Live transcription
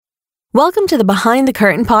Welcome to the Behind the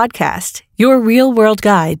Curtain podcast, your real-world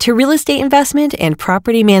guide to real estate investment and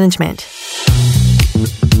property management.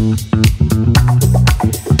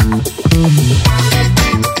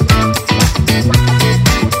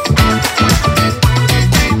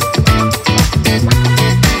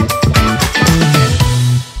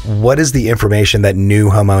 What is the information that new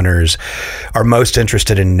homeowners are most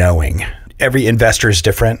interested in knowing? Every investor is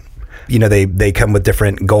different. You know, they come with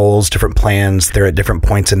different goals, different plans. They're at different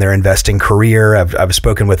points in their investing career. I've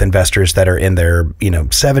spoken with investors that are in their,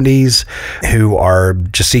 70s who are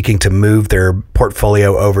just seeking to move their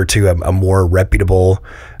portfolio over to a more reputable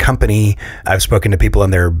company. I've spoken to people in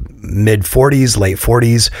their mid 40s, late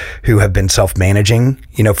 40s who have been self-managing,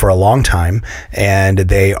 for a long time, and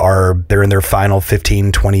they're in their final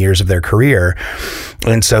 15, 20 years of their career.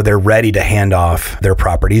 And so they're ready to hand off their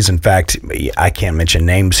properties. In fact, I can't mention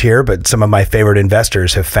names here, but some of my favorite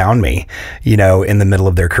investors have found me, in the middle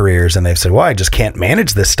of their careers, and they've said, well, I just can't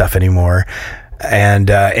manage this stuff anymore. And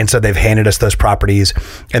so they've handed us those properties.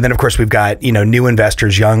 And then, of course, we've got, new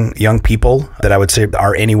investors, young people that I would say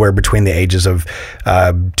are anywhere between the ages of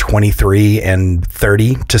 23 and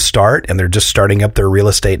 30 to start. And they're just starting up their real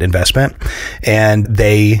estate investment. And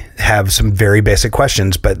they have some very basic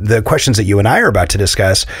questions. But the questions that you and I are about to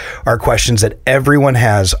discuss are questions that everyone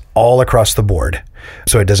has all across the board.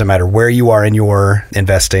 So it doesn't matter where you are in your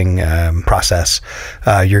investing process.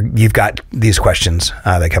 You've got these questions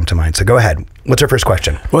that come to mind. So go ahead. What's our first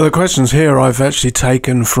question? Well, the questions here I've actually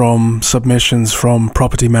taken from submissions from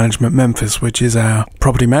Property Management Memphis, which is our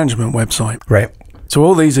property management website. Right. So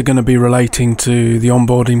all these are going to be relating to the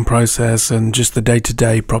onboarding process and just the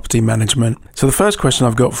day-to-day property management. So the first question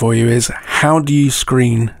I've got for you is, how do you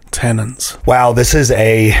screen tenants? Wow, this is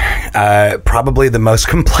probably the most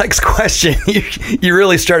complex question. You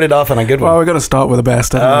really started off on a good one. Well, we've got to start with the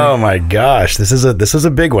best. Oh my gosh, this is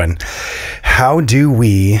a big one. How do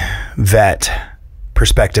we vet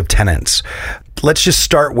prospective tenants? Let's just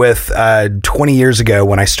start with 20 years ago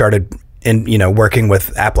when I started working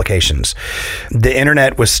with applications. The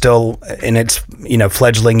internet was still in its,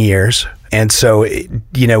 fledgling years. And so,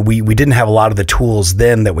 we didn't have a lot of the tools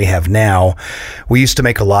then that we have now. We used to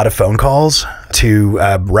make a lot of phone calls to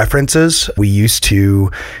references. We used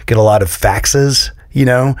to get a lot of faxes,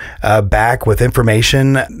 back with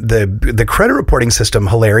information. The credit reporting system,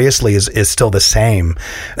 hilariously, is still the same.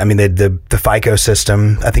 I mean, the FICO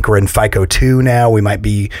system, I think we're in FICO 2 now. We might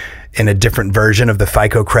be in a different version of the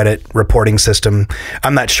FICO credit reporting system.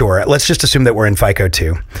 I'm not sure. Let's just assume that we're in FICO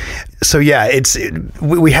 2. So yeah,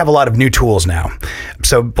 we have a lot of new tools now.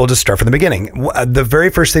 So we'll just start from the beginning. The very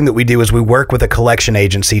first thing that we do is we work with a collection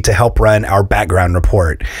agency to help run our background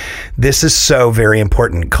report. This is so very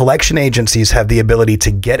important. Collection agencies have the ability to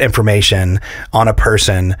get information on a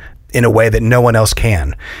person in a way that no one else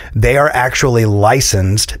can. They are actually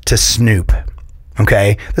licensed to snoop.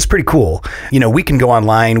 Okay, that's pretty cool. We can go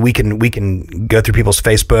online, we can go through people's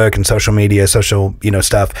Facebook and social media,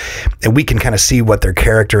 stuff, and we can kind of see what their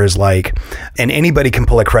character is like. And anybody can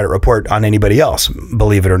pull a credit report on anybody else,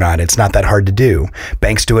 believe it or not. It's not that hard to do.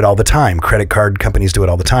 Banks do it all the time. Credit card companies do it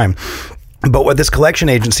all the time. But what this collection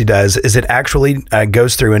agency does is it actually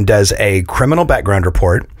goes through and does a criminal background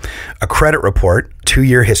report, a credit report,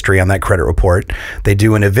 2-year history on that credit report. They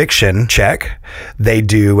do an eviction check. They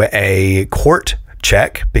do a court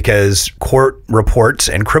check, because court reports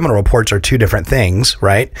and criminal reports are two different things,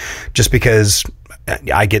 right? Just because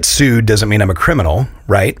I get sued doesn't mean I'm a criminal,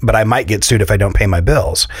 right? But I might get sued if I don't pay my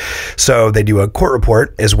bills. So they do a court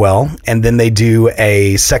report as well. And then they do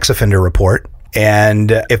a sex offender report.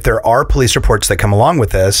 And if there are police reports that come along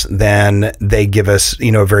with this, then they give us,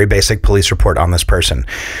 a very basic police report on this person.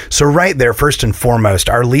 So right there, first and foremost,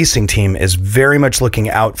 our leasing team is very much looking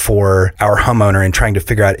out for our homeowner and trying to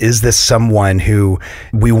figure out, is this someone who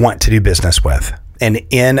we want to do business with? And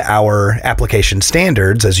in our application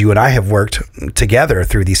standards, as you and I have worked together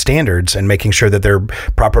through these standards and making sure that they're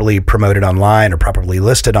properly promoted online or properly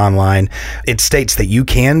listed online, it states that you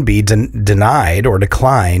can be denied or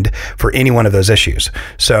declined for any one of those issues.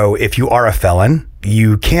 So if you are a felon,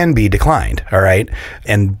 you can be declined, all right?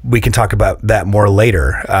 And we can talk about that more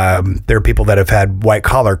later. There are people that have had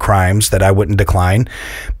white-collar crimes that I wouldn't decline,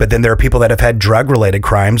 but then there are people that have had drug-related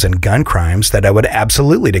crimes and gun crimes that I would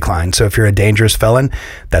absolutely decline. So if you're a dangerous felon,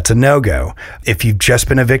 that's a no-go. If you've just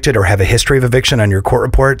been evicted or have a history of eviction on your court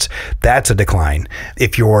reports, that's a decline.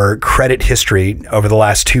 If your credit history over the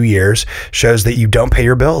last 2 years shows that you don't pay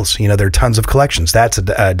your bills, there are tons of collections, that's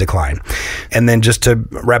a decline. And then just to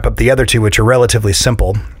wrap up the other two, which are relatively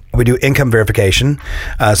simple, We do income verification.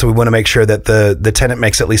 So we want to make sure that the tenant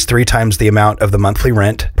makes at least 3 times the amount of the monthly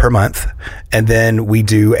rent per month. And then we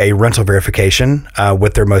do a rental verification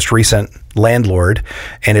with their most recent landlord,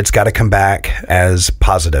 and it's got to come back as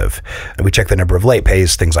positive. We check the number of late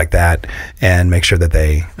pays, things like that, and make sure that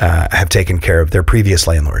they have taken care of their previous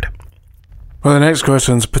landlord. Well, the next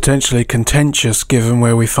question is potentially contentious given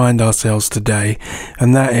where we find ourselves today,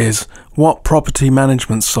 and that is, what property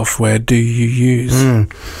management software do you use?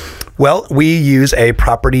 Well, we use a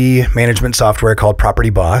property management software called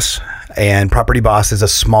Property Boss. And Property Boss is a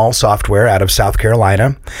small software out of South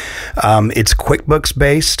Carolina. It's QuickBooks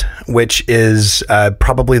based, which is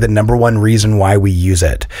probably the number one reason why we use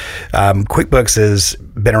it. QuickBooks has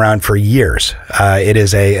been around for years. It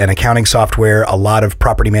is an accounting software. A lot of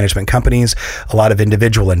property management companies, a lot of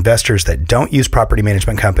individual investors that don't use property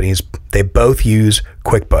management companies, they both use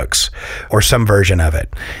QuickBooks or some version of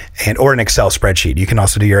it, or an Excel spreadsheet. You can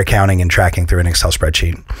also do your accounting and tracking through an Excel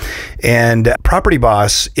spreadsheet. And Property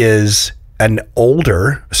Boss is an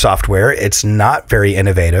older software. It's not very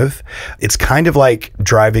innovative. It's kind of like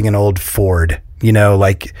driving an old Ford. When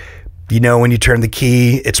you turn the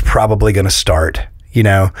key, it's probably going to start.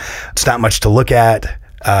 It's not much to look at.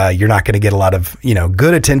 You're not going to get a lot of,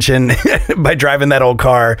 good attention by driving that old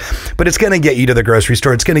car, but it's going to get you to the grocery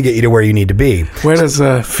store. It's going to get you to where you need to be. Where does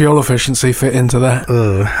fuel efficiency fit into that?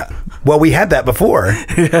 Well, we had that before.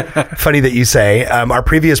 Funny that you say. Our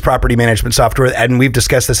previous property management software, and we've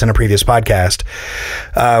discussed this in a previous podcast,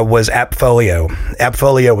 was AppFolio.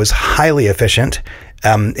 AppFolio was highly efficient.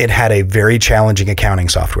 It had a very challenging accounting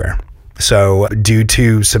software. So due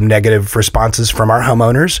to some negative responses from our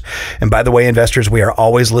homeowners, and by the way, investors, we are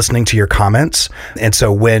always listening to your comments. And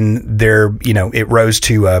so when it rose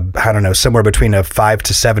to, somewhere between a 5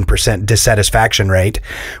 to 7% dissatisfaction rate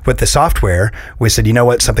with the software, we said, you know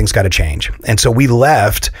what, something's got to change. And so we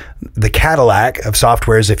left the Cadillac of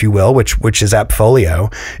softwares, if you will, which is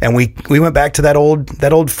AppFolio. And we went back to that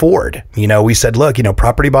old Ford. We said, look,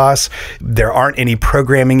 Property Boss, there aren't any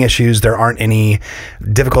programming issues. There aren't any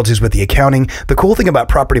difficulties with the accounting. The cool thing about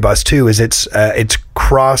Property Boss too is it's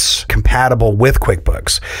cross compatible with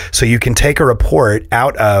QuickBooks. So you can take a report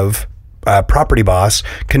out of Property Boss,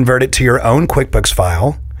 convert it to your own QuickBooks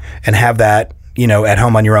file, and have that at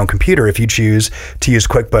home on your own computer if you choose to use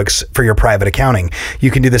QuickBooks for your private accounting. You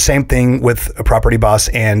can do the same thing with Property Boss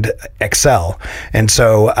and Excel. And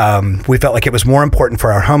so we felt like it was more important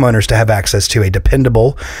for our homeowners to have access to a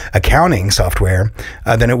dependable accounting software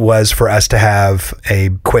than it was for us to have a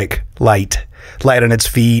quick, light on its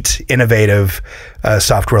feet, innovative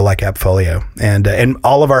software like AppFolio. And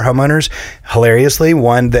all of our homeowners, hilariously,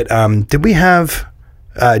 one that did we have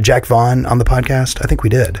Jack Vaughn on the podcast? I think we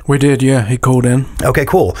did. We did, yeah. He called in. Okay,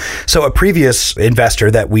 cool. So a previous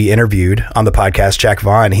investor that we interviewed on the podcast, Jack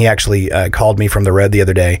Vaughn, he actually called me from the road the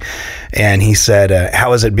other day, and he said,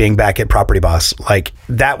 how is it being back at Property Boss?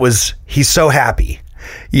 He's so happy,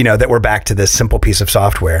 that we're back to this simple piece of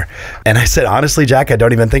software. And I said, honestly, Jack, I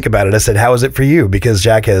don't even think about it. I said, how is it for you? Because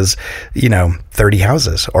Jack has, 30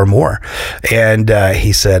 houses or more. And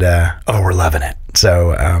he said, we're loving it.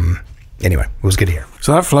 So anyway, it was good to hear.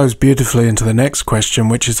 So that flows beautifully into the next question,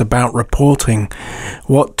 which is about reporting.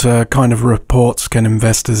 What kind of reports can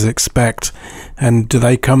investors expect? And do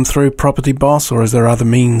they come through Property Boss, or is there other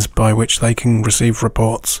means by which they can receive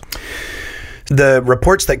reports? The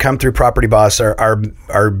reports that come through Property Boss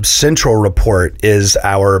our central report is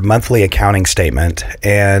our monthly accounting statement.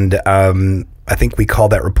 And I think we call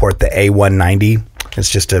that report the A190. It's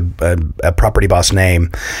just a Property Boss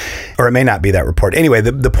name, or it may not be that report. Anyway,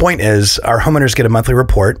 the point is our homeowners get a monthly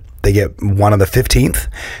report. They get one on the 15th.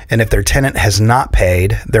 And if their tenant has not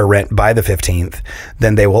paid their rent by the 15th,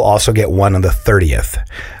 then they will also get one on the 30th.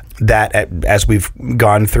 That, as we've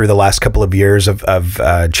gone through the last couple of years of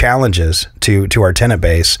challenges to our tenant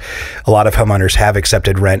base, a lot of homeowners have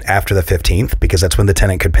accepted rent after the 15th because that's when the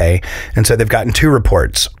tenant could pay. And so they've gotten 2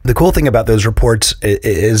 reports. The cool thing about those reports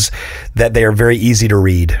is that they are very easy to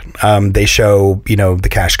read. They show, the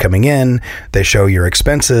cash coming in. They show your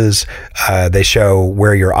expenses. They show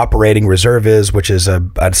where your operating reserve is, which is a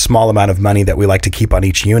small amount of money that we like to keep on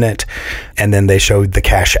each unit. And then they show the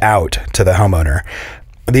cash out to the homeowner.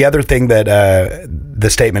 The other thing that the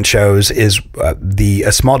statement shows is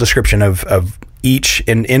a small description of each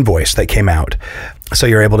invoice that came out. So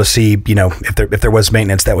you're able to see, if there was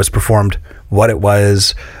maintenance that was performed, what it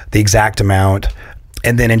was, the exact amount.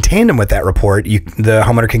 And then in tandem with that report, the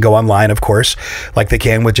homeowner can go online, of course, like they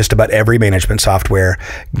can with just about every management software,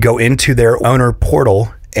 go into their owner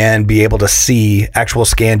portal and be able to see actual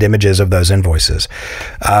scanned images of those invoices.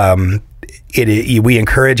 We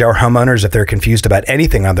encourage our homeowners, if they're confused about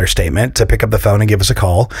anything on their statement, to pick up the phone and give us a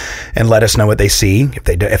call and let us know what they see, if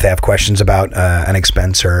they have questions about an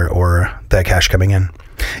expense or the cash coming in.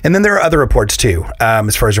 And then there are other reports too.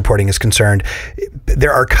 As far as reporting is concerned,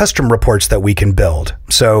 there are custom reports that we can build.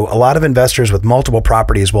 So a lot of investors with multiple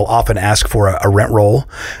properties will often ask for a rent roll,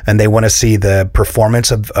 and they want to see the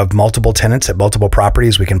performance of multiple tenants at multiple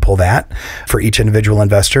properties. We can pull that for each individual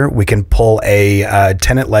investor. We can pull a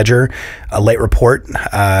tenant ledger, a late report,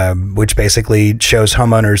 which basically shows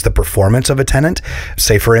homeowners the performance of a tenant.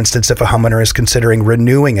 Say, for instance, if a homeowner is considering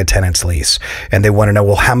renewing a tenant's lease and they want to know,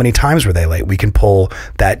 well, how many times were they late? We can pull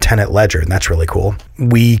that tenant ledger, and that's really cool.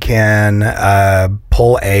 We can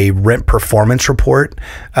pull a rent performance report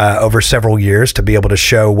over several years to be able to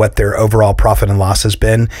show what their overall profit and loss has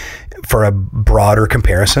been for a broader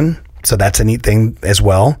comparison. So that's a neat thing as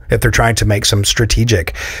well. If they're trying to make some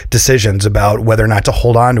strategic decisions about whether or not to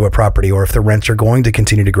hold on to a property, or if the rents are going to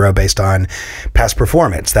continue to grow based on past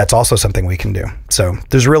performance, that's also something we can do. So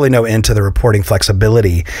there's really no end to the reporting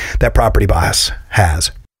flexibility that Property Boss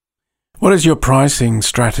has. What is your pricing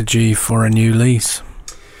strategy for a new lease?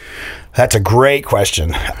 That's a great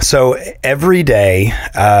question. So every day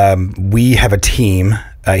we have a team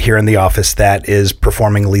here in the office that is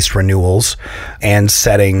performing lease renewals and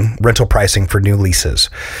setting rental pricing for new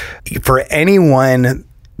leases. For anyone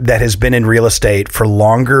that has been in real estate for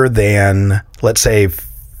longer than, let's say,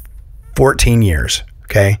 14 years,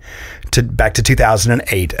 okay, back to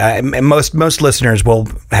 2008. Most listeners will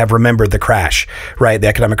have remembered the crash, right? The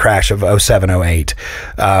economic crash of 07, 08.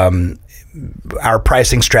 Our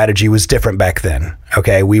pricing strategy was different back then.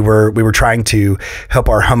 Okay, we were trying to help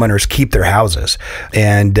our homeowners keep their houses,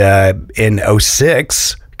 and in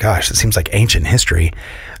 06, gosh, it seems like ancient history,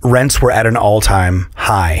 rents were at an all-time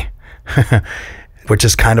high, which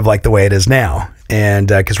is kind of like the way it is now. And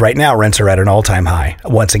because right now rents are at an all-time high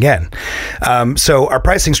once again. So our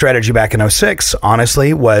pricing strategy back in 06,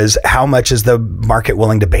 honestly, was how much is the market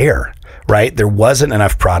willing to bear, right? There wasn't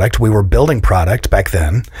enough product. We were building product back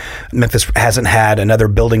then. Memphis hasn't had another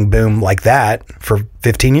building boom like that for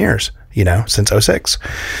 15 years, since 06.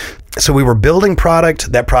 So we were building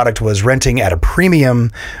product. That product was renting at a premium.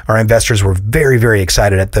 Our investors were very, very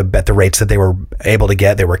excited at the rates that they were able to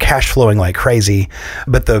get. They were cash flowing like crazy,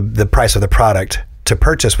 but the price of the product to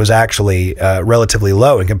purchase was actually relatively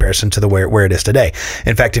low in comparison to where it is today.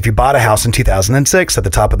 In fact, if you bought a house in 2006 at the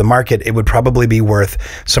top of the market, it would probably be worth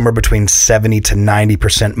somewhere between 70 to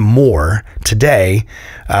 90% more today.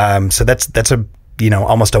 So that's a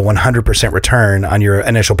almost a 100% return on your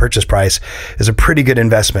initial purchase price is a pretty good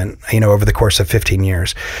investment, over the course of 15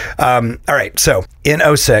 years. All right. So in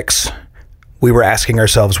 06, we were asking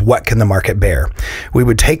ourselves, what can the market bear? We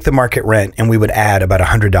would take the market rent and we would add about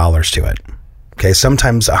 $100 to it. Okay,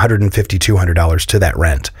 sometimes $150, $200 to that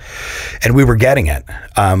rent. And we were getting it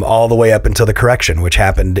all the way up until the correction, which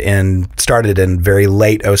started in very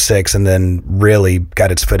late 06 and then really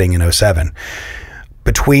got its footing in 07.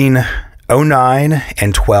 Between 09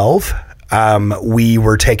 and 12, we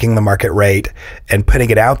were taking the market rate and putting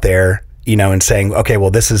it out there, and saying, okay,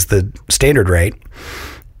 well, this is the standard rate.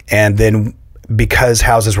 And then because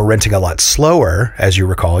houses were renting a lot slower, as you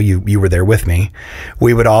recall, you were there with me,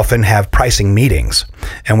 we would often have pricing meetings,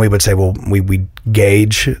 and we would say, well, we'd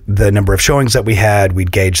gauge the number of showings that we had,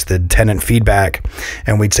 we'd gauge the tenant feedback,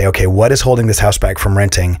 and we'd say, okay, what is holding this house back from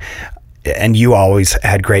renting? And you always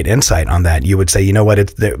had great insight on that. You would say, you know what,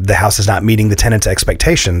 the house is not meeting the tenant's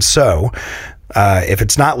expectations. So if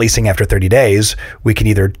it's not leasing after 30 days, we can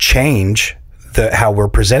either change how we're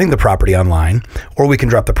presenting the property online, or we can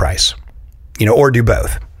drop the price, or do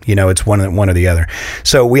both. It's one or the other.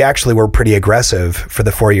 So we actually were pretty aggressive for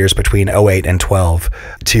the 4 years between 08 and 12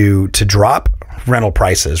 to drop rental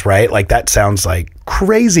prices, right? Like that sounds like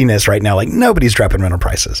craziness right now. Like nobody's dropping rental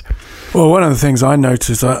prices. Well, one of the things I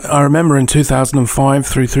noticed, I remember in 2005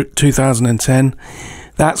 through 2010,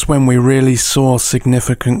 that's when we really saw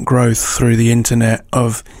significant growth through the internet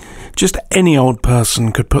of just any old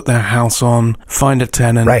person could put their house on, find a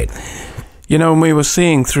tenant. Right. And we were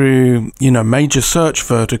seeing through, major search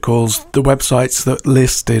verticals, the websites that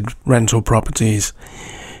listed rental properties,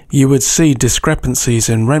 you would see discrepancies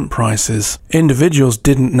in rent prices. Individuals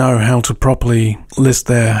didn't know how to properly list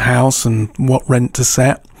their house and what rent to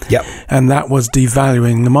set. Yep. And that was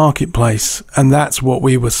devaluing the marketplace. And that's what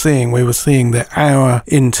we were seeing. We were seeing that our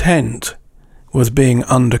intent was being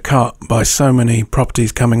undercut by so many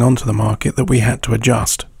properties coming onto the market that we had to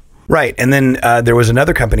adjust. Right. And then there was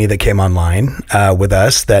another company that came online with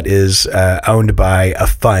us that is owned by a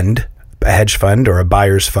hedge fund or a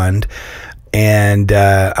buyer's fund. And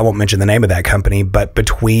I won't mention the name of that company, but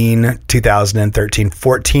between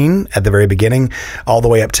 2013-14 at the very beginning, all the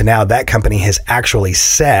way up to now, that company has actually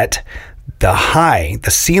set the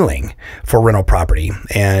ceiling for rental property.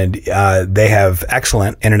 And they have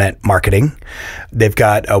excellent internet marketing. They've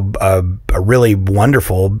got a really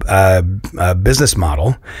wonderful business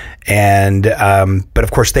model. And but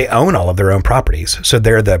of course, they own all of their own properties. So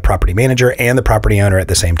they're the property manager and the property owner at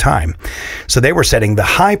the same time. So they were setting the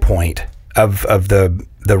high point of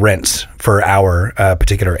the rents for our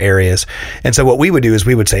particular areas. And so what we would do is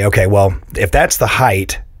we would say, okay, well, if that's the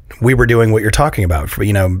height, we were doing what you're talking about. For,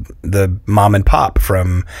 the mom and pop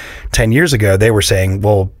from 10 years ago, they were saying,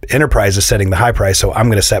 well, Enterprise is setting the high price, so I'm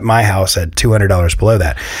going to set my house at $200 below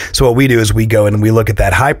that. So what we do is we go and we look at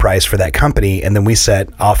that high price for that company, and then we set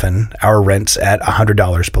often our rents at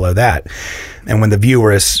 $100 below that. And when the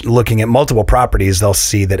viewer is looking at multiple properties, they'll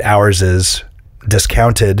see that ours is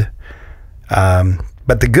discounted.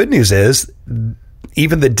 But the good news is,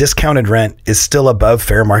 even the discounted rent is still above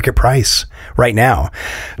fair market price right now.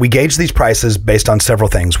 We gauge these prices based on several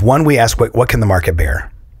things. One, we ask what can the market bear?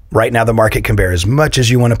 Right now, the market can bear as much as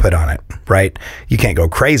you want to put on it, right? You can't go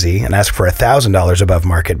crazy and ask for $1,000 above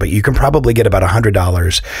market, but you can probably get about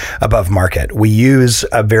 $100 above market. We use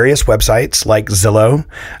various websites like Zillow.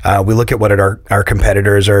 We look at what our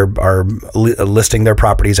competitors are listing their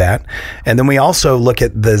properties at. And then we also look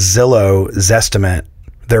at the Zillow Zestimate,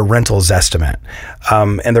 their rentals estimate.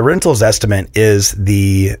 And the rentals estimate is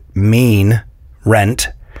the mean rent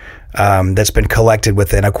that's been collected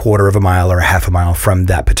within a quarter of a mile or a half a mile from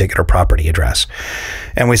that particular property address.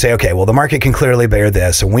 And we say, okay, well, the market can clearly bear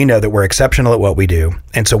this, and we know that we're exceptional at what we do.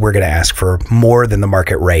 And so we're going to ask for more than the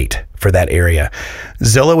market rate for that area.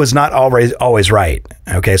 Zillow is not always right.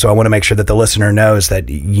 Okay, so I want to make sure that the listener knows that,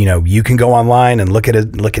 you can go online and look at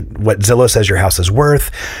what Zillow says your house is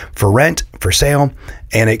worth for rent, for sale,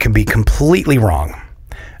 and it can be completely wrong.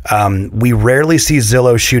 We rarely see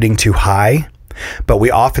Zillow shooting too high, but we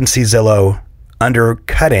often see Zillow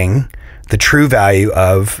undercutting the true value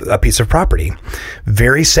of a piece of property.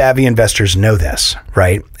 Very savvy investors know this,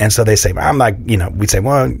 right? And so they say, I'm not, we say,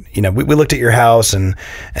 well, we looked at your house, and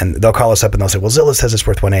they'll call us up and they'll say, well, Zillow says it's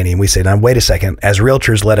worth 180. And we say, now, wait a second. As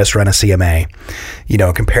realtors, let us run a CMA,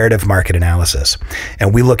 a comparative market analysis.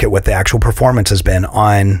 And we look at what the actual performance has been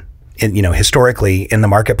on, historically in the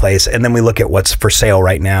marketplace. And then we look at what's for sale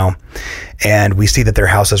right now. And we see that their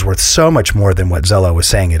house is worth so much more than what Zillow was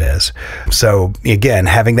saying it is. So again,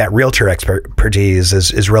 having that realtor expertise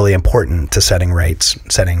is really important to setting rates,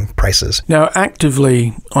 setting prices. Now,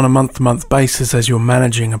 actively on a month-to-month basis, as you're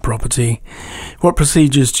managing a property, what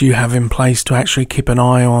procedures do you have in place to actually keep an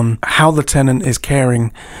eye on how the tenant is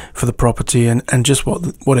caring for the property and just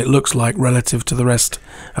what it looks like relative to the rest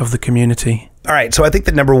of the community? All right. So I think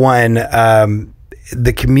that number one,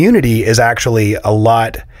 the community is actually a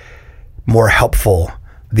lot more helpful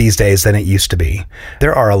these days than it used to be.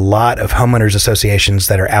 There are a lot of homeowners associations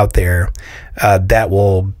that are out there that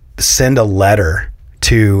will send a letter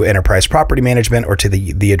to Enterprise Property Management or to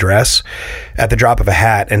the address at the drop of a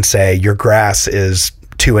hat and say, your grass is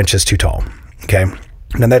 2 inches too tall. Okay.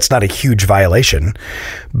 Now, that's not a huge violation,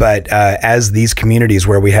 but as these communities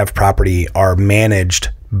where we have property are managed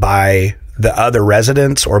by the other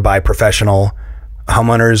residents or by professional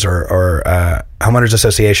homeowners or homeowners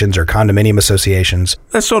associations or condominium associations.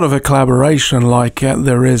 That's sort of a collaboration like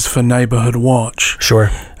there is for Neighborhood Watch. Sure.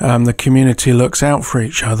 The community looks out for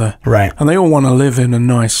each other. Right. And they all want to live in a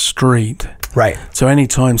nice street. Right. So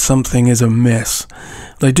anytime something is amiss,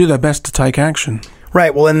 they do their best to take action.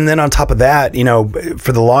 Right. Well, and then on top of that,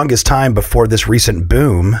 for the longest time before this recent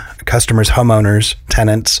boom, customers, homeowners,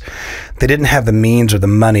 tenants, they didn't have the means or the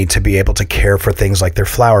money to be able to care for things like their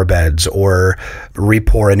flower beds or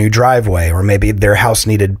re-pour a new driveway, or maybe their house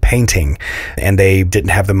needed painting and they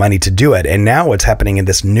didn't have the money to do it. And now what's happening in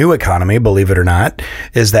this new economy, believe it or not,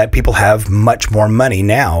 is that people have much more money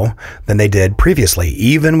now than they did previously.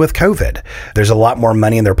 Even with COVID, there's a lot more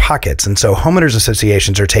money in their pockets. And so homeowners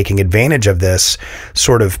associations are taking advantage of this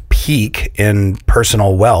sort of peak in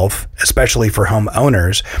personal wealth, especially for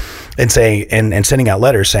homeowners, and sending out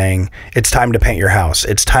letters saying, it's time to paint your house.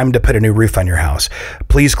 It's time to put a new roof on your house.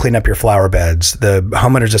 Please clean up your flower beds. The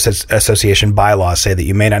Homeowners Association bylaws say that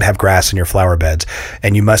you may not have grass in your flower beds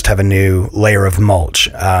and you must have a new layer of mulch.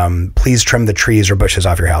 Please trim the trees or bushes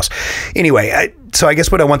off your house. Anyway, so I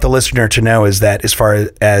guess what I want the listener to know is that as far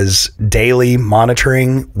as daily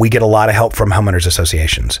monitoring, we get a lot of help from homeowners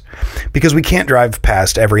associations because we can't drive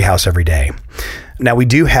past every house every day. Now, we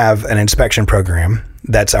do have an inspection program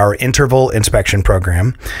That's our interval inspection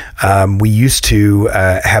program. We used to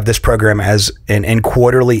have this program as in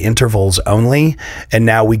quarterly intervals only, and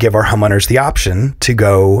now we give our homeowners the option to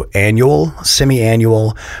go annual,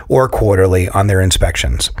 semi-annual, or quarterly on their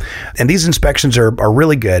inspections. And these inspections are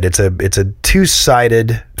really good. It's a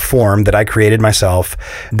two-sided form that I created myself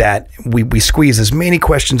that we squeeze as many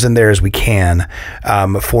questions in there as we can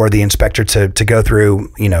for the inspector to go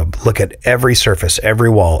through, look at every surface, every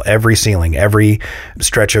wall, every ceiling, every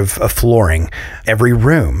stretch of flooring, every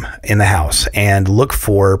room in the house, and look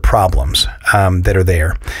for problems that are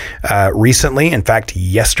there. Recently, in fact,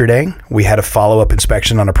 yesterday, we had a follow-up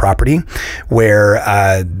inspection on a property where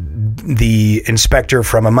the inspector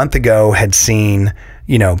from a month ago had seen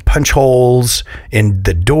punch holes in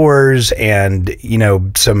the doors and,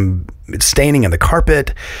 some staining in the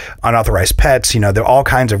carpet, unauthorized pets, there are all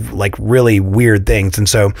kinds of really weird things. And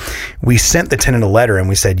so we sent the tenant a letter and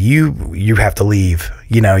we said, you have to leave,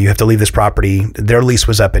 you have to leave this property. Their lease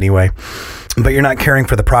was up anyway, but you're not caring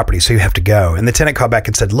for the property. So you have to go. And the tenant called back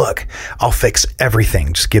and said, look, I'll fix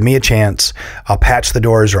everything. Just give me a chance. I'll patch the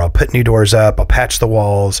doors, or I'll put new doors up. I'll patch the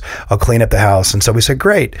walls. I'll clean up the house. And so we said,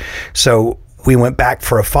 great. So we went back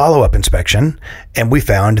for a follow-up inspection, and we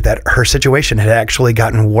found that her situation had actually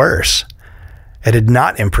gotten worse. It had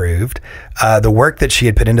not improved. The work that she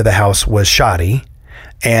had put into the house was shoddy.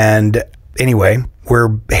 And anyway,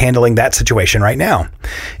 we're handling that situation right now.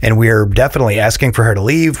 And we're definitely asking for her to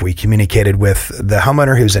leave. We communicated with the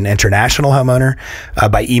homeowner, who's an international homeowner,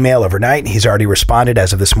 by email overnight. He's already responded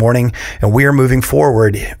as of this morning. And we are moving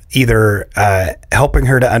forward, either helping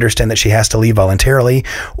her to understand that she has to leave voluntarily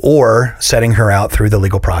or setting her out through the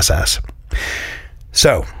legal process.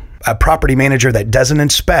 So a property manager that doesn't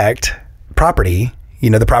inspect property,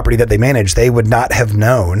 the property that they manage, they would not have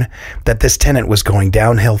known that this tenant was going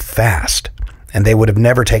downhill fast, and they would have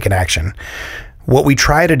never taken action. What we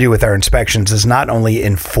try to do with our inspections is not only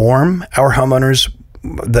inform our homeowners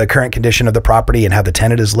the current condition of the property and how the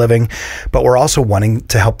tenant is living, but we're also wanting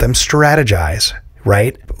to help them strategize,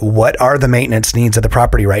 right? What are the maintenance needs of the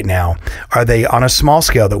property right now? Are they on a small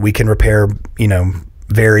scale that we can repair,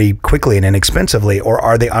 very quickly and inexpensively, or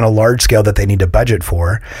are they on a large scale that they need to budget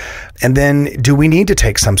for? And then do we need to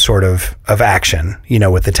take some sort of action,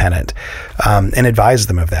 with the tenant, and advise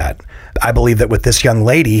them of that? I believe that with this young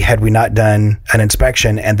lady, had we not done an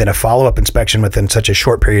inspection and then a follow-up inspection within such a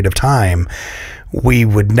short period of time, we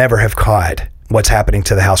would never have caught what's happening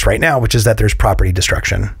to the house right now, which is that there's property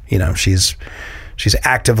destruction. She's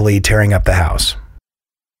actively tearing up the house.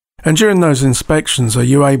 And during those inspections, are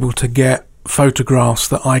you able to get photographs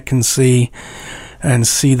that I can see and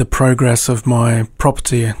see the progress of my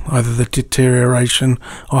property, either the deterioration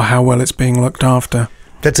or how well it's being looked after?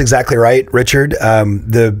 That's exactly right, Richard.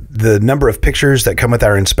 The number of pictures that come with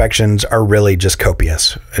our inspections are really just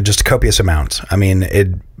copious amounts. I mean,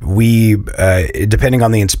 depending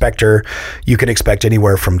on the inspector, you can expect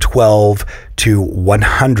anywhere from 12 to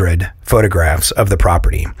 100 photographs of the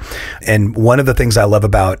property. And one of the things I love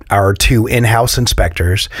about our two in-house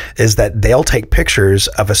inspectors is that they'll take pictures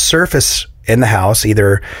of a surface in the house,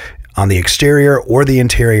 either on the exterior or the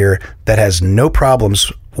interior, that has no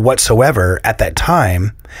problems whatsoever at that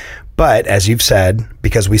time. But as you've said,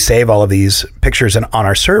 because we save all of these pictures on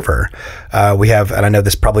our server, we have, and I know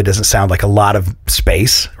this probably doesn't sound like a lot of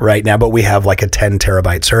space right now, but we have like a 10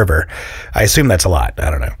 terabyte server. I assume that's a lot. I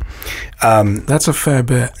don't know. That's a fair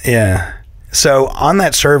bit. Yeah. So on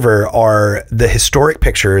that server are the historic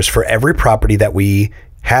pictures for every property that we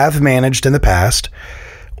have managed in the past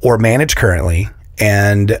or manage currently,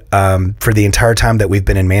 and for the entire time that we've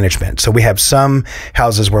been in management. So we have some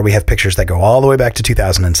houses where we have pictures that go all the way back to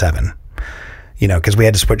 2007, because we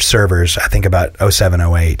had to switch servers, I think about 07,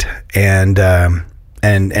 08. And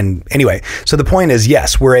anyway, so the point is,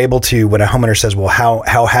 yes, we're able to, when a homeowner says, well,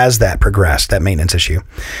 how has that progressed, that maintenance issue?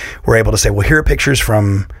 We're able to say, well, here are pictures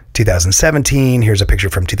from 2017. Here's a picture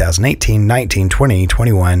from 2018, 19, 20,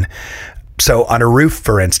 21. So on a roof,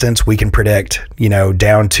 for instance, we can predict,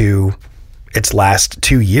 down to its last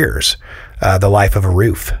 2 years, the life of a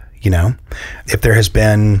roof. If there has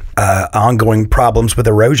been ongoing problems with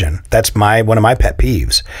erosion, that's one of my pet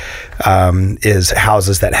peeves, is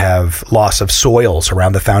houses that have loss of soils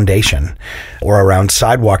around the foundation or around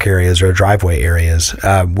sidewalk areas or driveway areas.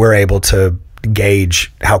 We're able to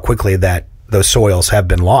gauge how quickly those soils have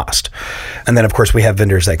been lost. And then, of course, we have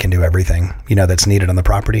vendors that can do everything, that's needed on the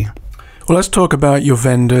property. Well, let's talk about your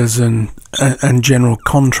vendors and general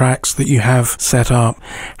contracts that you have set up.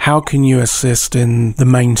 How can you assist in the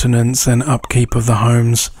maintenance and upkeep of the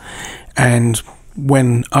homes? And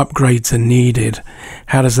when upgrades are needed,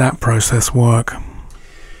 how does that process work?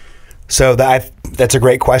 So that's a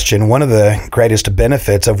great question. One of the greatest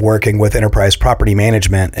benefits of working with Enterprise Property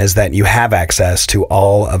Management is that you have access to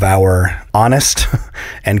all of our honest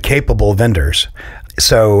and capable vendors.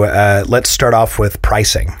 So let's start off with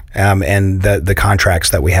pricing and the contracts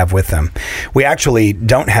that we have with them. We actually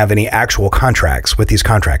don't have any actual contracts with these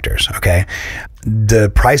contractors, okay?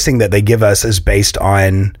 The pricing that they give us is based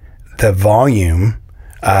on the volume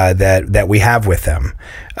that we have with them.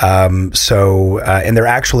 And they're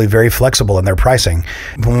actually very flexible in their pricing.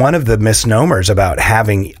 One of the misnomers about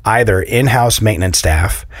having either in-house maintenance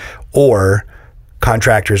staff or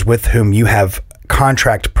contractors with whom you have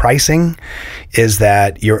contract pricing is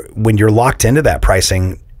that when you're locked into that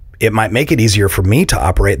pricing, it might make it easier for me to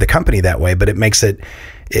operate the company that way, but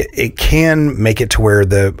it can make it to where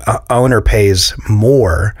the owner pays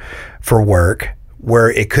more for work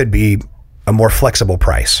where it could be a more flexible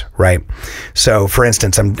price, right? So for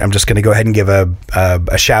instance, I'm just going to go ahead and give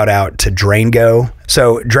a shout out to Draingo.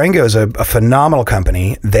 So Draingo is a phenomenal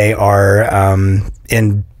company. They are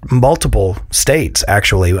in multiple states,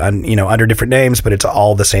 actually, under different names, but it's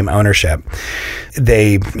all the same ownership.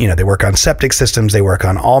 They work on septic systems. They work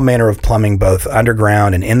on all manner of plumbing, both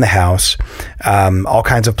underground and in the house, all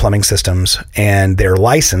kinds of plumbing systems, and they're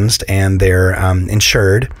licensed and they're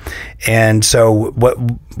insured. And so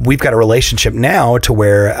we've got a relationship now to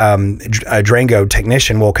where a Draingo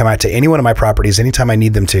technician will come out to any one of my properties anytime I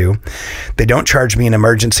need them to. They don't charge me an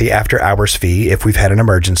emergency after hours fee if we've had an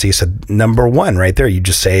emergency. So number one, right there, you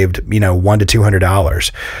just saved $100 to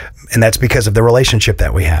 $200, and that's because of the relationship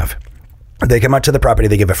that we have. They come out to the property,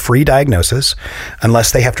 they give a free diagnosis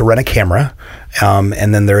unless they have to run a camera.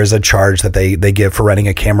 And then there is a charge that they give for running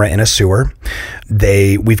a camera in a sewer.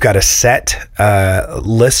 We've got a set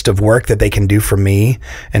list of work that they can do for me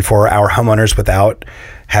and for our homeowners without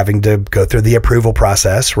having to go through the approval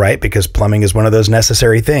process, right? Because plumbing is one of those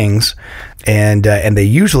necessary things. And they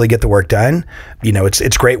usually get the work done.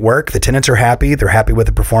 It's great work. The tenants are happy. They're happy with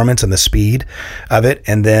the performance and the speed of it.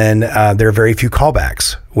 And then there are very few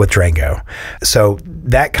callbacks with Draingo. So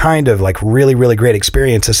that kind of really, really great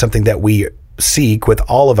experience is something that we seek with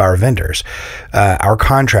all of our vendors, our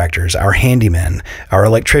contractors, our handymen, our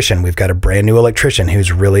electrician. We've got a brand new electrician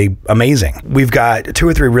who's really amazing. We've got 2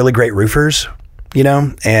 or 3 really great roofers,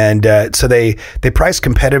 and so they price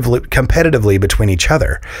competitively between each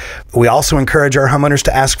other. We also encourage our homeowners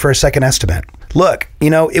to ask for a second estimate. Look,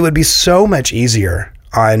 it would be so much easier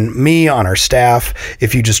on me, on our staff,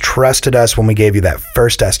 if you just trusted us when we gave you that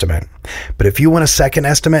first estimate. But if you want a second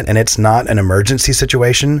estimate and it's not an emergency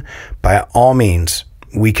situation, by all means,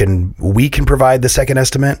 we can provide the second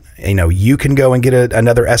estimate. You can go and get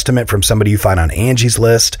another estimate from somebody you find on Angie's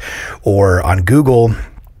List or on Google,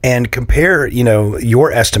 and compare,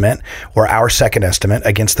 your estimate or our second estimate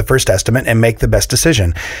against the first estimate and make the best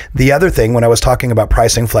decision. The other thing, when I was talking about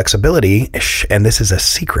pricing flexibility, and this is a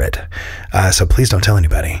secret, so please don't tell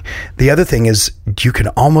anybody. The other thing is you can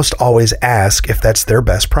almost always ask if that's their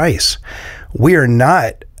best price. We are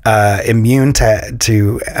not immune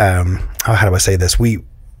to how do I say this?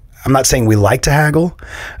 I'm not saying we like to haggle,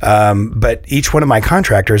 but each one of my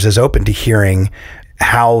contractors is open to hearing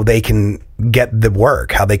how they can get the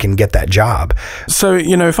work, how they can get that job. So,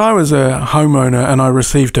 if I was a homeowner and I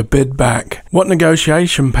received a bid back, what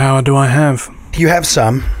negotiation power do I have? You have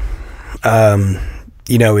some.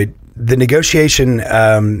 The negotiation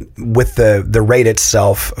with the rate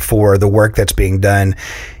itself for the work that's being done,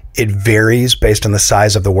 it varies based on the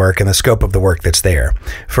size of the work and the scope of the work that's there.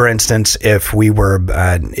 For instance, if we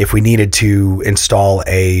needed to install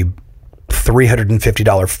a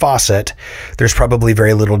 $350 faucet, there's probably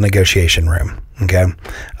very little negotiation room, okay?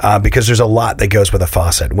 Because there's a lot that goes with a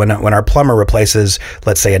faucet. When our plumber replaces,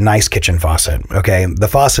 let's say, a nice kitchen faucet, okay, the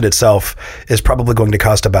faucet itself is probably going to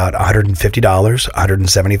cost about $150,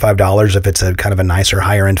 $175 if it's a kind of a nicer,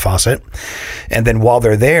 higher-end faucet. And then while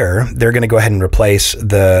they're there, they're going to go ahead and replace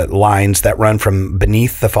the lines that run from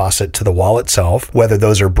beneath the faucet to the wall itself, whether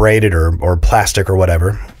those are braided or plastic or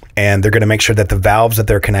whatever. And they're going to make sure that the valves that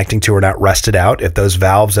they're connecting to are not rusted out. If those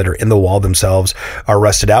valves that are in the wall themselves are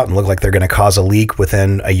rusted out and look like they're going to cause a leak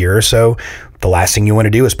within a year or so, the last thing you want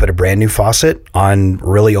to do is put a brand new faucet on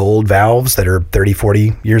really old valves that are 30,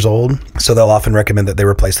 40 years old. So they'll often recommend that they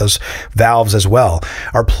replace those valves as well.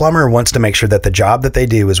 Our plumber wants to make sure that the job that they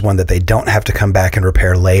do is one that they don't have to come back and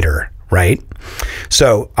repair later, right?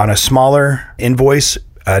 So on a smaller invoice,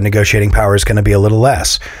 negotiating power is going to be a little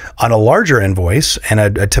less. On a larger invoice and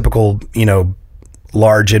a typical,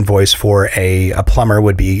 large invoice for a plumber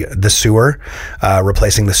would be the sewer,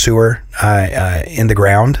 replacing the sewer in the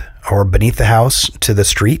ground or beneath the house to the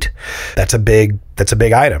street. That's a big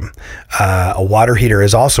item. A water heater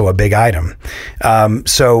is also a big item.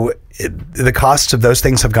 So the costs of those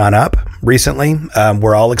things have gone up recently.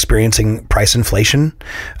 We're all experiencing price inflation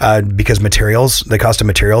because the cost of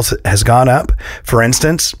materials has gone up. For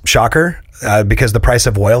instance, shocker, because the price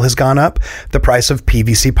of oil has gone up, the price of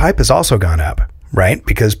PVC pipe has also gone up, right?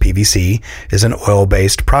 Because PVC is an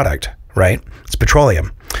oil-based product, right? It's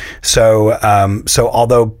petroleum. So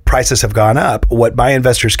although prices have gone up, what my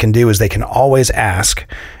investors can do is they can always ask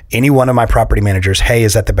any one of my property managers, hey,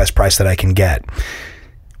 is that the best price that I can get?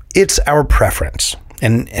 It's our preference.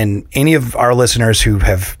 And any of our listeners who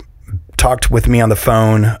have talked with me on the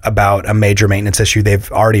phone about a major maintenance issue,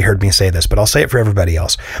 they've already heard me say this, but I'll say it for everybody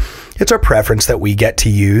else. It's our preference that we get to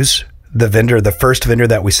use the first vendor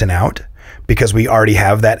that we sent out, because we already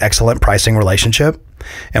have that excellent pricing relationship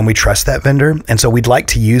and we trust that vendor. And so we'd like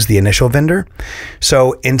to use the initial vendor.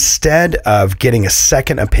 So instead of getting a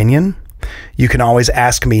second opinion, you can always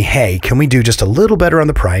ask me, hey, can we do just a little better on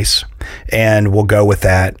the price? And we'll go with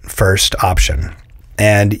that first option.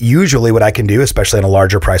 And usually what I can do, especially on a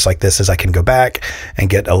larger price like this, is I can go back and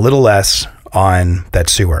get a little less on that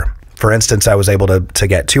sewer. For instance, I was able to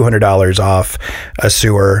get $200 off a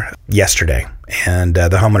sewer yesterday, and the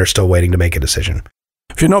homeowner's still waiting to make a decision.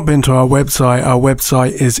 If you've not been to our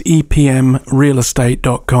website is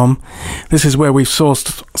epmrealestate.com. This is where we've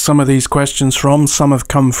sourced some of these questions from. Some have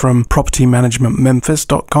come from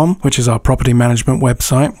propertymanagementmemphis.com, which is our property management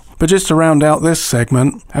website. But just to round out this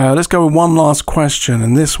segment, let's go with one last question.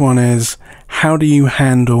 And this one is, how do you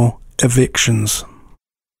handle evictions?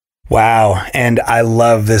 Wow. And I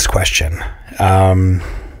love this question. How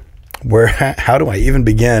do I even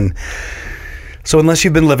begin? So unless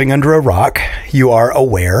you've been living under a rock, you are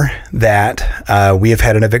aware that we have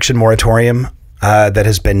had an eviction moratorium that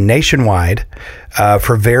has been nationwide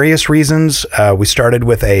for various reasons. We started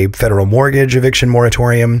with a federal mortgage eviction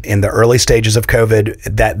moratorium in the early stages of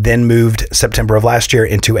COVID that then moved September of last year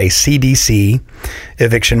into a CDC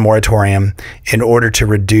eviction moratorium in order to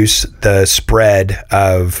reduce the spread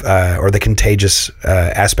of or the contagious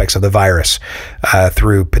aspects of the virus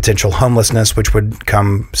through potential homelessness, which would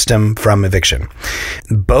stem from eviction.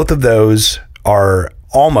 Both of those are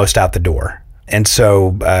almost out the door. And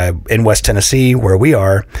so in West Tennessee, where we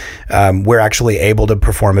are, we're actually able to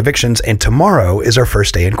perform evictions. And tomorrow is our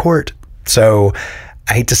first day in court. So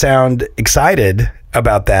I hate to sound excited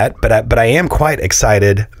about that, but I am quite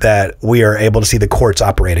excited that we are able to see the courts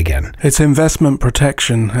operate again. It's investment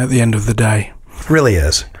protection at the end of the day. It really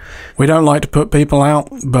is. We don't like to put people out,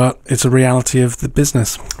 but it's a reality of the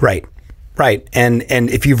business. Right. Right. And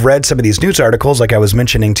if you've read some of these news articles, like I was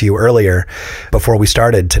mentioning to you earlier before we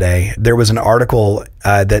started today, there was an article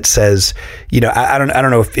that says, I don't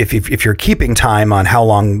know if you're keeping time on how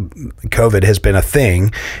long COVID has been a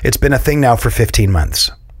thing. It's been a thing now for 15 months.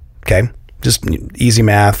 Okay. Just easy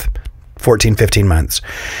math, 14, 15 months,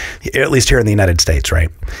 at least here in the United States. Right.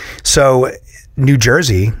 So New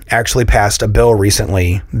Jersey actually passed a bill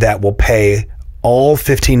recently that will pay all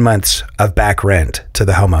 15 months of back rent to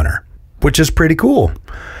the homeowner, which is pretty cool.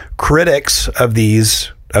 Critics of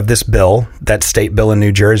this bill, that state bill in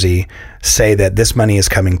New Jersey, say that this money is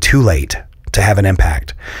coming too late to have an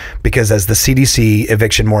impact, because as the CDC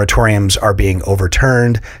eviction moratoriums are being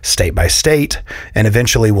overturned state by state and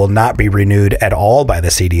eventually will not be renewed at all by the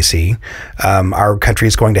CDC, our country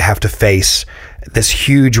is going to have to face this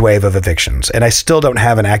huge wave of evictions. And I still don't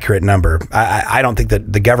have an accurate number. I don't think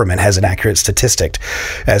that the government has an accurate statistic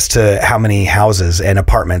as to how many houses and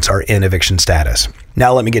apartments are in eviction status.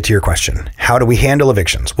 Now let me get to your question. How do we handle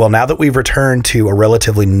evictions? Well, now that we've returned to a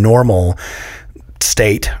relatively normal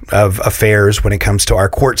state of affairs when it comes to our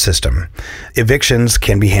court system, evictions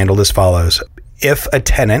can be handled as follows. If a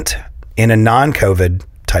tenant in a non-COVID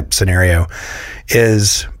type scenario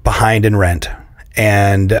is behind in rent,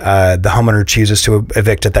 and the homeowner chooses to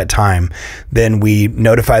evict at that time, then we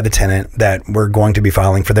notify the tenant that we're going to be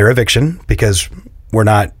filing for their eviction, because we're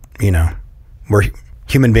not, we're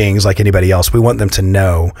human beings like anybody else. We want them to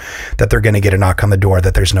know that they're going to get a knock on the door,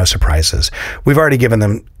 that there's no surprises. We've already given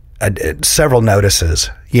them several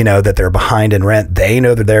notices, that they're behind in rent. They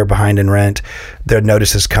know that they're behind in rent. Their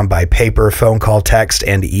notices come by paper, phone call, text,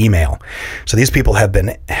 and email. So these people have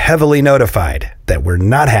been heavily notified that we're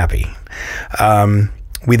not happy.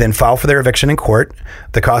 We then file for their eviction in court.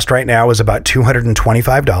 The cost right now is about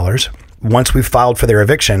 $225. Once we've filed for their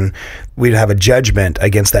eviction, we'd have a judgment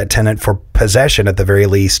against that tenant for possession at the very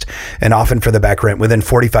least, and often for the back rent within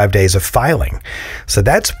 45 days of filing. So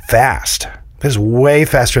that's fast. This is way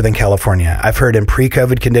faster than California. I've heard in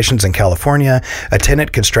pre-COVID conditions in California, a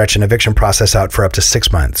tenant could stretch an eviction process out for up to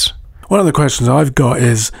 6 months. One of the questions I've got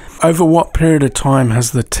is, over what period of time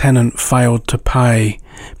has the tenant failed to pay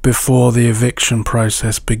before the eviction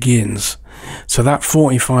process begins? So that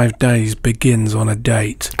 45 days begins on a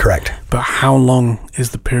date. Correct. But how long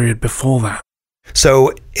is the period before that?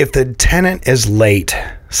 So if the tenant is late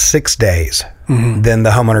 6 days, then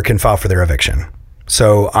the homeowner can file for their eviction.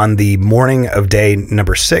 So on the morning of day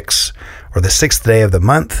number 6 or the 6th day of the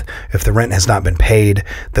month, if the rent has not been paid,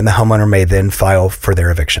 then the homeowner may then file for their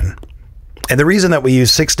eviction. And the reason that we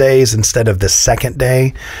use 6 days instead of the second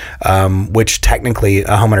day, which technically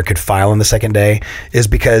a homeowner could file on the second day, is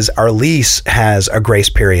because our lease has a grace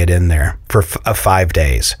period in there for 5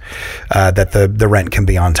 days that the rent can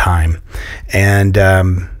be on time. And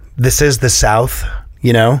this is the South,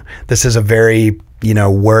 this is a very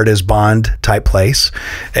word is bond type place.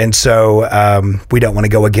 And so we don't want to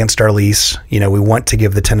go against our lease. We want to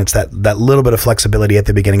give the tenants that little bit of flexibility at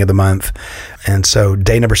the beginning of the month. And so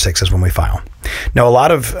day number 6 is when we file. Now, a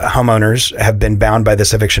lot of homeowners have been bound by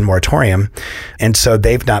this eviction moratorium. And so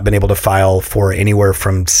they've not been able to file for anywhere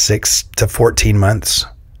from 6 to 14 months.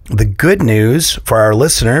 The good news for our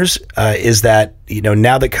listeners is that,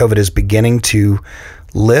 now that COVID is beginning to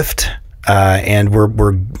lift, and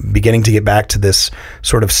we're beginning to get back to this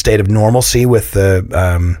sort of state of normalcy with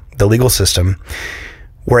the legal system,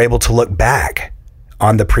 we're able to look back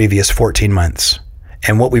on the previous 14 months.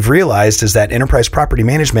 And what we've realized is that Enterprise Property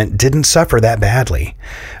Management didn't suffer that badly.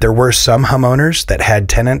 There were some homeowners that had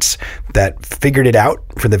tenants that figured it out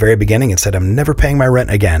from the very beginning and said, I'm never paying my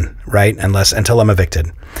rent again, right? Until I'm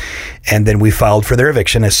evicted. And then we filed for their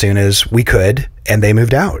eviction as soon as we could, and they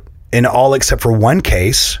moved out. In all except for one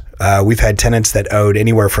case, we've had tenants that owed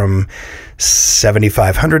anywhere from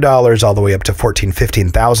 $7,500 all the way up to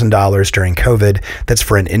 $14,000, $15,000 during COVID. That's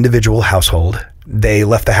for an individual household. They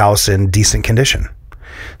left the house in decent condition.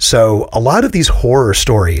 So a lot of these horror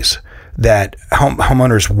stories that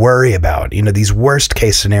homeowners worry about, these worst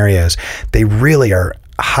case scenarios, they really are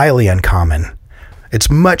highly uncommon. It's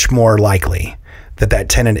much more likely that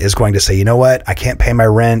tenant is going to say, you know what, I can't pay my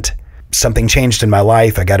rent. Something changed in my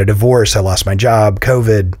life. I got a divorce. I lost my job,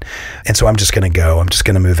 COVID. And so I'm just going to go. I'm just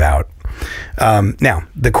going to move out. Now,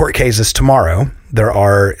 the court case is tomorrow. There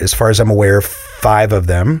are, as far as I'm aware, 5 of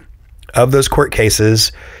them. Of those court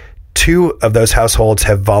cases, 2 of those households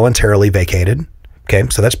have voluntarily vacated. Okay,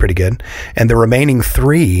 so that's pretty good. And the remaining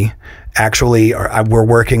 3 actually we're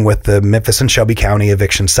working with the Memphis and Shelby County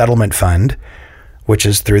Eviction Settlement Fund, which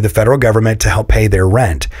is through the federal government to help pay their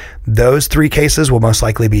rent. Those 3 cases will most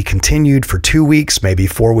likely be continued for 2 weeks, maybe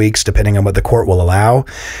 4 weeks, depending on what the court will allow.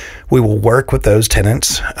 We will work with those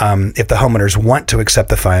tenants. If the homeowners want to accept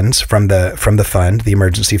the funds from the fund, the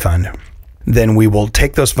emergency fund, then we will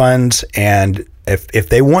take those funds, and if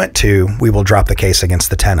they want to, we will drop the case against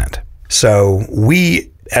the tenant. So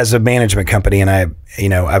we, as a management company, and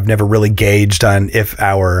I've never really gauged on if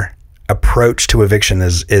our approach to eviction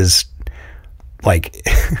is like,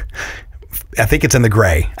 I think it's in the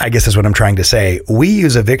gray, I guess is what I'm trying to say. We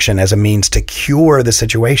use eviction as a means to cure the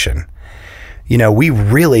situation. We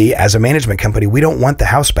really, as a management company, we don't want the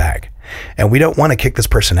house back, and we don't want to kick this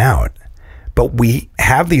person out. But we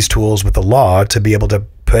have these tools with the law to be able to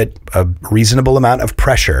put a reasonable amount of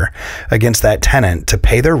pressure against that tenant to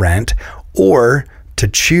pay their rent or to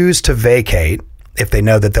choose to vacate if they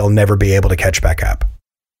know that they'll never be able to catch back up.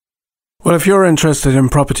 Well, if you're interested in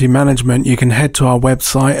property management, you can head to our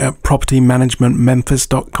website at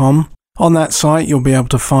propertymanagementmemphis.com. On that site, you'll be able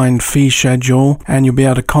to find fee schedule, and you'll be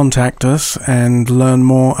able to contact us and learn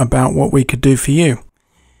more about what we could do for you.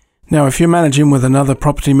 Now, if you're managing with another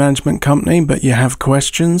property management company, but you have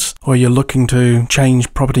questions, or you're looking to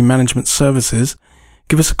change property management services,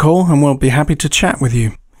 give us a call and we'll be happy to chat with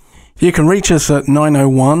you. You can reach us at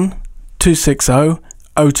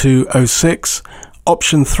 901-260-0206,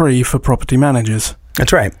 option 3 for property managers.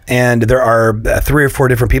 That's right. And there are 3 or 4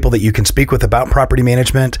 different people that you can speak with about property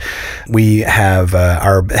management. We have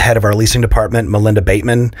our head of our leasing department, Melinda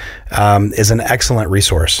Bateman, is an excellent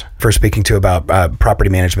resource for speaking to about property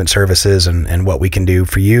management services and what we can do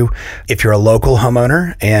for you. If you're a local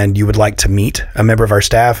homeowner and you would like to meet a member of our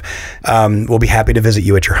staff, we'll be happy to visit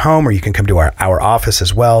you at your home, or you can come to our office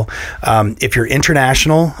as well. If you're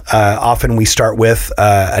international, often we start with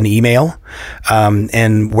an email. And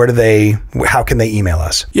how can they email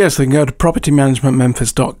us? Yes, they can go to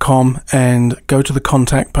propertymanagementmemphis.com and go to the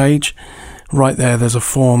contact page. Right there's a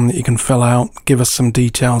form that you can fill out, give us some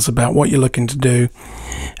details about what you're looking to do,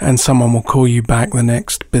 and someone will call you back the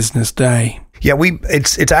next business day. Yeah,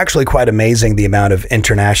 it's actually quite amazing the amount of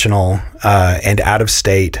international and out of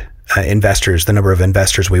state investors, the number of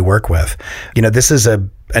investors we work with. This is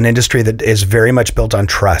an industry that is very much built on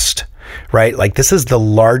trust, right? Like, this is the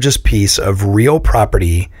largest piece of real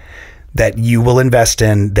property that you will invest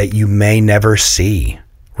in that you may never see,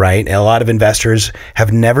 right? And a lot of investors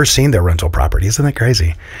have never seen their rental property. Isn't that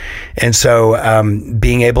crazy? And so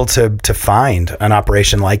being able to find an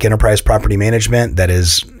operation like Enterprise Property Management that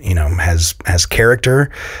is, has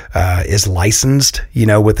character, is licensed,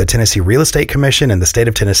 with the Tennessee Real Estate Commission in the state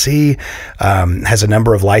of Tennessee, has a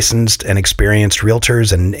number of licensed and experienced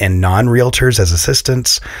realtors and non-realtors as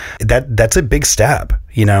assistants. That's a big step.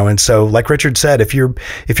 And so like Richard said, if you're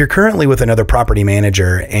currently with another property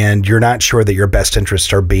manager and you're not sure that your best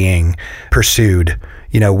interests are being pursued,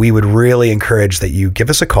 we would really encourage that you give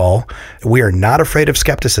us a call. We are not afraid of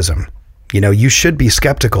skepticism. You should be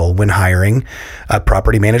skeptical when hiring a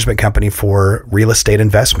property management company for real estate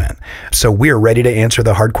investment. So we are ready to answer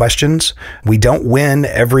the hard questions. We don't win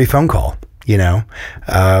every phone call. But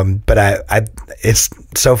it's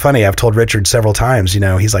so funny. I've told Richard several times,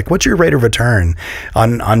 he's like, what's your rate of return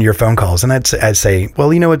on your phone calls? And I'd say,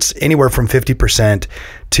 well, it's anywhere from 50%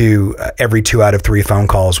 to every 2 out of 3 phone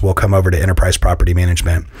calls will come over to Enterprise Property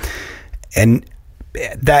Management. And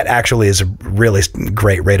that actually is a really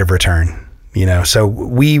great rate of return. So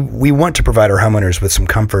we want to provide our homeowners with some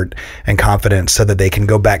comfort and confidence so that they can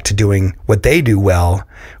go back to doing what they do well,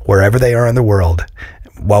 wherever they are in the world,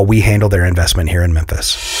 while we handle their investment here in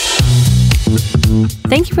Memphis.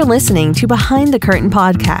 Thank you for listening to Behind the Curtain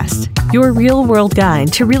Podcast, your real-world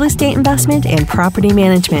guide to real estate investment and property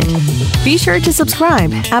management. Be sure to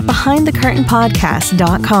subscribe at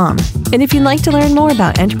BehindTheCurtainPodcast.com. And if you'd like to learn more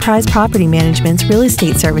about Enterprise Property Management's real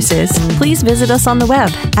estate services, please visit us on the web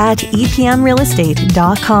at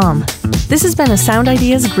EPMRealestate.com. This has been a Sound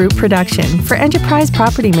Ideas Group production for Enterprise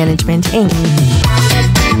Property Management, Inc.